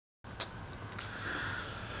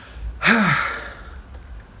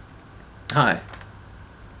Hi.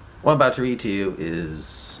 What I'm about to read to you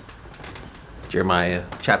is Jeremiah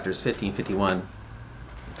chapters 50 and 51,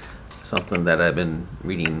 something that I've been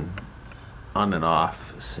reading on and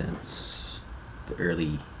off since since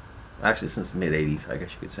the mid 80s, I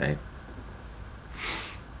guess you could say.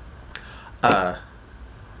 I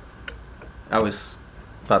always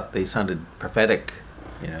thought they sounded prophetic,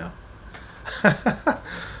 you know.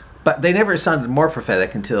 But they never sounded more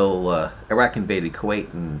prophetic until Iraq invaded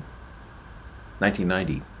Kuwait in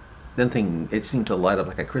 1990. Then it seemed to light up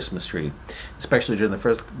like a Christmas tree, especially during the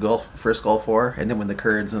first Gulf War, and then when the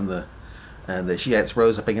Kurds and the Shiites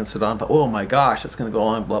rose up against Saddam. Thought, oh my gosh, it's going to go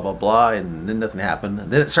on, blah blah blah, and then nothing happened.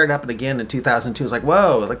 And then it started happening again in 2002. It was like,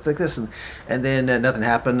 whoa, like this, and then nothing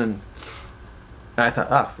happened, and I thought,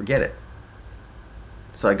 oh, forget it.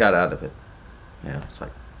 So I got out of it. Yeah, it's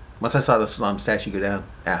like once I saw the Saddam statue go down,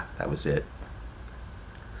 that was it.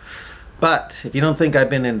 But if you don't think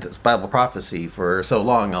I've been into Bible prophecy for so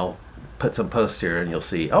long, I'll put some posts here and you'll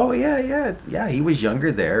see, oh yeah, he was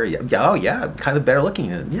younger there. Yeah, oh yeah, kind of better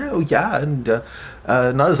looking. And yeah, oh yeah, and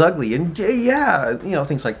not as ugly. And yeah,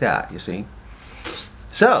 things like that, you see.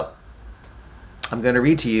 So, I'm going to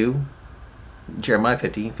read to you Jeremiah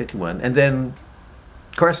 50, 51. And then,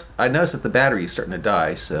 of course, I noticed that the battery is starting to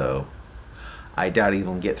die, so I doubt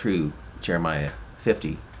even get through Jeremiah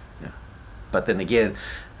 50. Yeah. But then again,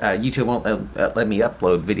 YouTube won't let me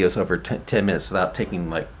upload videos over 10 minutes without taking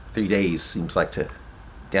like 3 days, seems like, to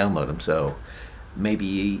download them. So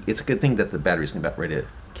maybe it's a good thing that the battery's about ready to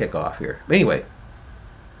kick off here. But anyway,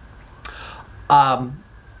 I'll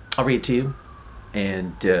read it to you,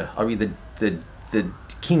 and I'll read the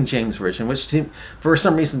King James Version, which for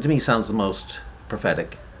some reason to me sounds the most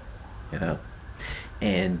prophetic,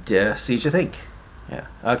 and see what you think. Yeah,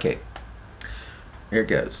 okay. Here it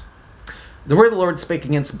goes. The word of the Lord spake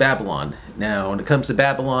against Babylon. Now, when it comes to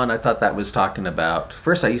Babylon, I thought that was talking about,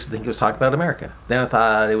 first I used to think it was talking about America. Then I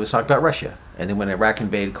thought it was talking about Russia. And then when Iraq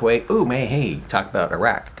invaded Kuwait, oh man, hey, talk about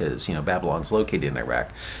Iraq, because, Babylon's located in Iraq.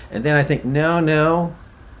 And then I think, no,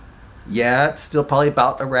 yeah, it's still probably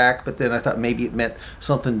about Iraq, but then I thought maybe it meant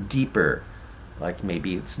something deeper, like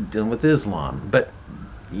maybe it's dealing with Islam. But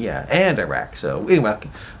yeah, and Iraq. So anyway,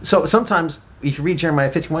 so sometimes if you read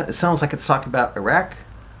Jeremiah 51, it sounds like it's talking about Iraq.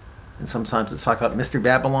 And sometimes it's talking about Mr.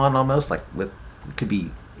 Babylon almost, like it could be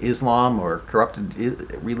Islam or corrupted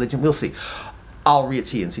religion. We'll see. I'll read it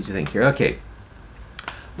to you and see what you think here. Okay.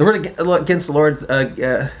 The word against the Lord,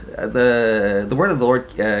 the word of the Lord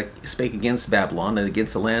spake against Babylon and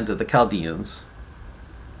against the land of the Chaldeans,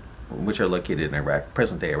 which are located in Iraq,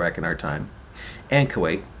 present-day Iraq in our time, and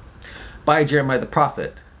Kuwait, by Jeremiah the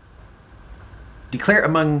prophet. Declare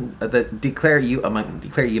ye among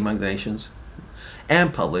the nations,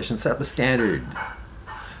 and publish and set up a standard.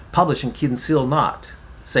 Publish and conceal not.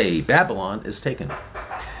 Say, Babylon is taken.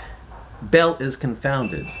 Bel is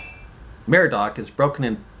confounded. Merodach is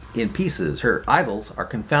broken in pieces. Her idols are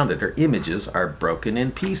confounded. Her images are broken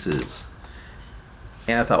in pieces.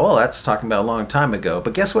 And I thought, well, that's talking about a long time ago.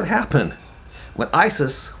 But guess what happened? When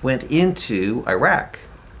ISIS went into Iraq,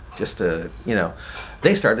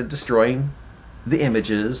 they started destroying the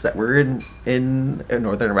images that were in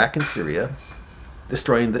northern Iraq and Syria,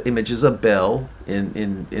 destroying the images of Bel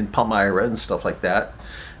in Palmyra and stuff like that,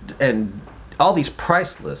 and all these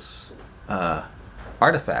priceless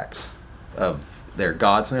artifacts of their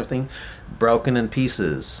gods and everything broken in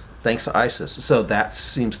pieces thanks to ISIS. So that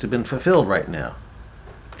seems to have been fulfilled right now,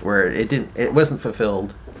 where it wasn't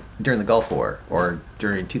fulfilled during the Gulf War or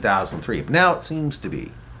during 2003, but now it seems to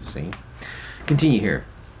be. See, continue here.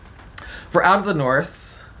 For out of the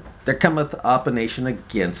north there cometh up a nation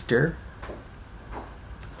against her.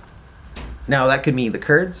 Now that could mean the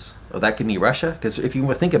Kurds, or that could mean Russia, because if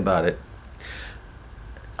you think about it,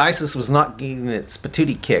 ISIS was not getting its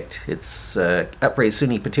patootie kicked, its upraised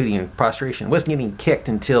Sunni patootie in prostration. It wasn't getting kicked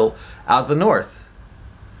until out of the north,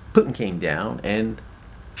 Putin came down and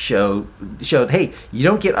showed, hey, you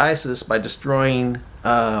don't get ISIS by destroying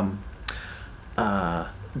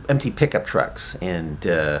empty pickup trucks, and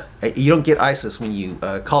you don't get ISIS when you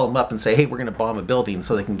call them up and say, hey, we're going to bomb a building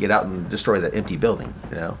so they can get out and destroy that empty building.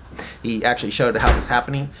 He actually showed how it was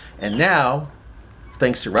happening, and now,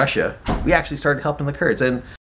 thanks to Russia, we actually started helping the Kurds. And